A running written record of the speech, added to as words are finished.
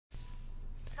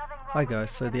Hi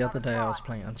guys, so the other day I was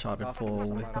playing Uncharted 4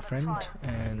 with a friend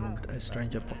and a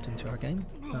stranger popped into our game,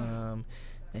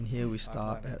 and here we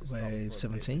start at wave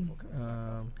 17,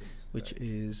 which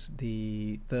is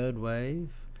the third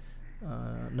wave,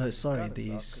 no sorry,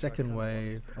 the second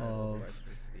wave of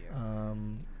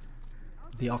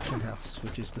the auction house,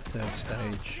 which is the third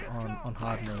stage on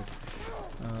hard mode.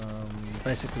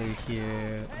 Basically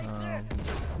here,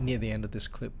 near the end of this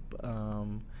clip,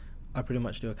 I pretty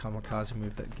much do a kamikaze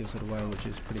move that gives it away, which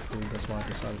is pretty cool. That's why I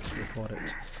decided to record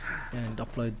it and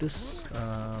upload this.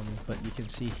 But you can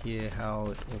see here how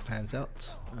it all pans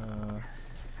out,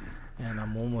 and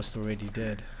I'm almost already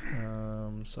dead.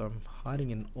 So I'm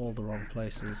hiding in all the wrong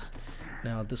places.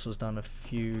 Now this was done a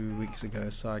few weeks ago,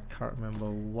 so I can't remember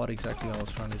what exactly I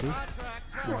was trying to do.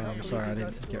 Sorry I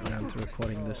didn't get around to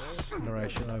recording this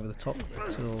narration over the top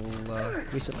until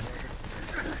recently.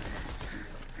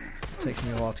 Takes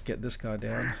me a while to get this guy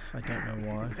down. I don't know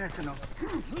why.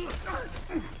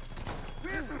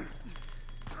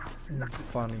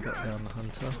 Finally got down the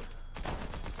hunter.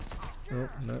 Oh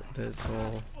no, there's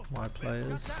all my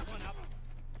players.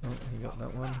 Oh, he got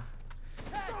that one.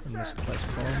 A misplaced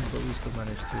bomb, but we still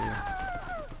managed to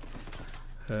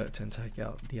hurt and take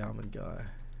out the armored guy.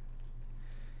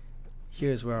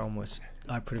 Here's where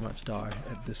I pretty much die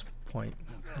at this point.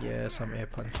 Yeah, some air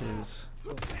punches.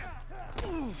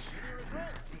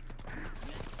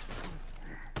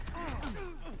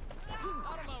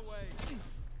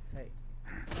 Hey.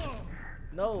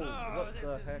 No! What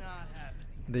the heck?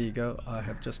 There you go, I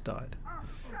have just died.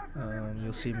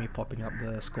 You'll see me popping up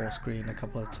the score screen a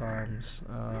couple of times.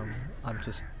 I'm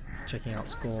just checking out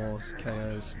scores,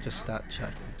 KOs, just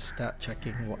stat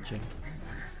checking, watching.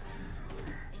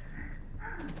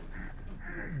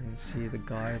 You can see the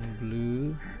guy in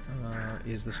blue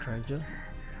is the stranger.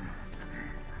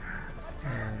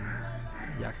 And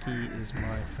Yaki is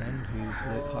my friend who's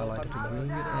highlighted in green,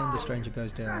 and the stranger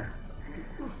goes down.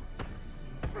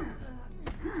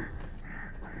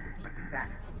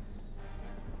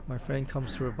 My friend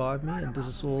comes to revive me, and this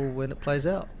is all when it plays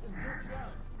out.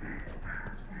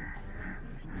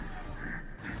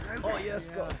 Oh yes,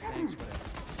 God. Thanks for that.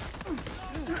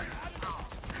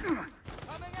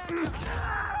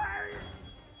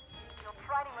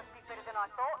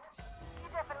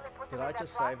 Did I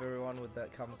just save everyone with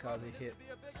that kamikaze hit?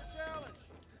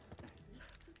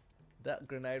 That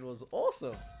grenade was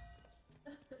awesome!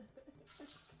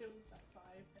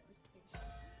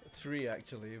 3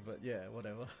 actually, but yeah,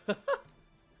 whatever.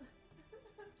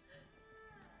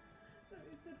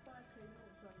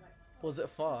 Was it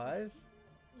 5?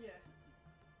 Yeah.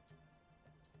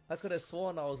 I could have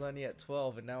sworn I was only at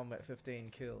 12 and now I'm at 15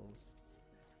 kills.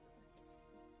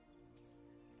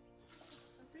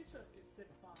 I'm pretty sure it said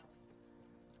 5.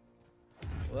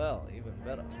 Well, even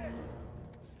better.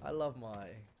 I love my...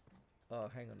 Oh,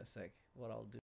 hang on a sec. What I'll do